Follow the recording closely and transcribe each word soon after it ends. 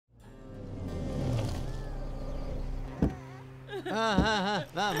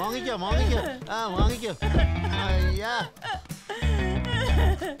വാങ്ങിക്കോ വാങ്ങിക്കോ വാങ്ങിക്കോ. അയ്യാ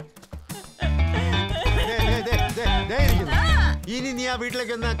ഇനി നീ ആ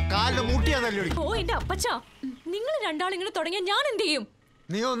വീട്ടിലേക്ക് ഒന്ന് കാലിന് മൂട്ടിയാന്നല്ലോ. ഓ എന്റെ അപ്പച്ച, നിങ്ങൾ രണ്ടാളും ഇങ്ങനെ തുടങ്ങിയ ഞാൻ എന്ത് ചെയ്യും?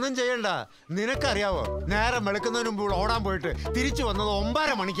 നീ ഒന്നും ചെയ്യണ്ട. നിനക്കറിയാവോ, നേരം വെളുക്കുന്നതിന് മുമ്പ് ഓടാൻ പോയിട്ട് തിരിച്ചു വന്നത്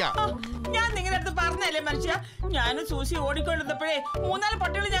 9:30 മണിക്കാ. ഞാൻ നിങ്ങളുടെ അടുത്ത് പറഞ്ഞല്ലേ മനുഷ്യ, ഞാനും സൂസി ഓടിക്കൊണ്ടിരുന്നപ്പോഴേ 3-4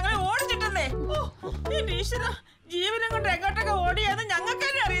 പട്ടികൾ ഞങ്ങളെ ഓടിച്ചിട്ടുണ്ടേ. ജീവനം കൊണ്ട് എങ്ങോട്ടൊക്കെ ഓടിയാന്ന്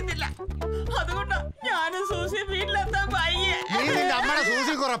ഞങ്ങൾക്കാരും അറിയത്തില്ല. അതുകൊണ്ടാ ഞാനും സൂസി വീട്ടിലെത്താൻ പയ്യെ. നീ നിന്റെ അമ്മയുടെ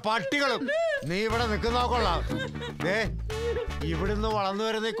സൂസി കുറെ പട്ടികളും നീ ഇവിടെ നിൽക്കുന്ന കൊള്ളാം. ഇവിടുന്ന് വളർന്നു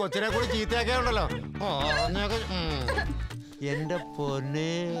വരുന്ന ഈ കൊച്ചിനെ കൂടി ചീത്തയാക്കേ ഉണ്ടല്ലോ. എന്റെ പൊന്നെ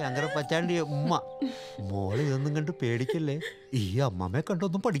അങ്ങനെ പറ്റാണ്ടി ഉമ്മ മോള് ഇതൊന്നും കണ്ട് പേടിക്കല്ലേ. ഈ അമ്മമ്മയെ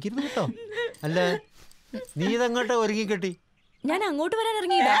കണ്ടൊന്നും പഠിക്കരുത് കേട്ടോ. അല്ല നീ ഇതങ്ങോട്ട് ഒരുങ്ങിക്കെട്ടി? ഞാൻ അങ്ങോട്ട് വരാൻ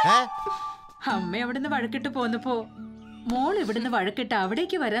ഇറങ്ങിയില്ല. അമ്മ അവിടുന്ന് വഴക്കിട്ട് പോന്നപ്പോ മോൾ ഇവിടുന്ന് വഴക്കിട്ട്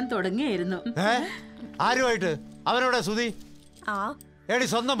അവിടേക്ക് വരാൻ തുടങ്ങിയായിരുന്നു. ആരുമായിട്ട്? അവനോടെ സുധി എടി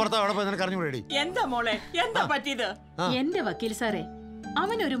സ്വന്തം ഭർത്താവ് അവിടെ പോയി നിനക്ക് അറിഞ്ഞുകൂടി? എന്താ മോളെ, എന്താ പറ്റിയത്? എന്റെ വക്കീൽ സാറേ,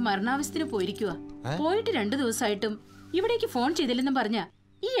 അവനൊരു മരണാവസ്ഥന് പോയിരിക്കുക. പോയിട്ട് 2 ദിവസമായിട്ടും ഇവിടേക്ക് ഫോൺ ചെയ്തില്ലെന്നും പറഞ്ഞ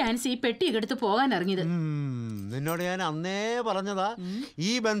ഈ ആൻസി പെട്ടിയൊക്കെ എടുത്ത് പോകാൻ ഇറങ്ങിയത്. നിന്നോട് ഞാൻ അന്നേ പറഞ്ഞതാ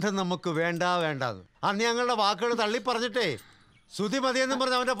ഈ ബന്ധം നമുക്ക് വേണ്ട വേണ്ടാന്ന്. അന്ന് ഞങ്ങളുടെ വാക്കുകൾ തള്ളി പറഞ്ഞിട്ടേ സുധി മതിയെന്നും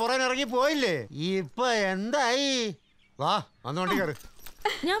പറഞ്ഞ് അവന്റെ പുറകെ ഇറങ്ങി പോയില്ലേ. ഇപ്പൊ എന്തായി? വാ വന്നോണ്ടി കയറി.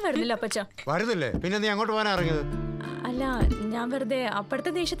 ഞാൻ വരുന്നില്ല അപ്പച്ച. വരുന്നില്ലേ? പിന്നെ നീ അങ്ങോട്ട് പോകാനാ ഇറങ്ങിയത്? അല്ല, ഞാൻ വെറുതെ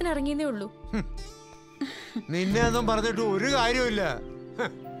അപ്പഴത്തെ ദേഷ്യത്തിന് ഇറങ്ങിയേ ഉള്ളൂ. നിന്നെ ഒന്നും പറഞ്ഞിട്ട് ഒരു കാര്യമില്ല.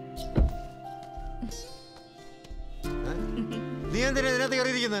 നീ എന്തിനാ ഇതിനകത്ത്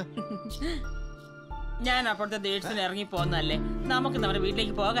കയറിയിരിക്കുന്നത്? ഞാൻ അപ്പുറത്തെ ദേഷ്യത്തിന് ഇറങ്ങി പോന്നല്ലേ, നമുക്ക് നമ്മുടെ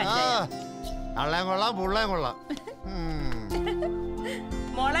വീട്ടിലേക്ക് പോകാൻ. അള്ളേം കൊള്ളാം പുള്ളേം കൊള്ളാം.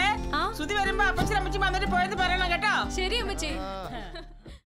 മോളെ സുധി വരുമ്പോ അപ്പച്ചൻ അമ്മച്ചി വന്നിട്ട് പോയെന്ന് പറയണം കേട്ടോ. ശരി അമ്മച്ചി.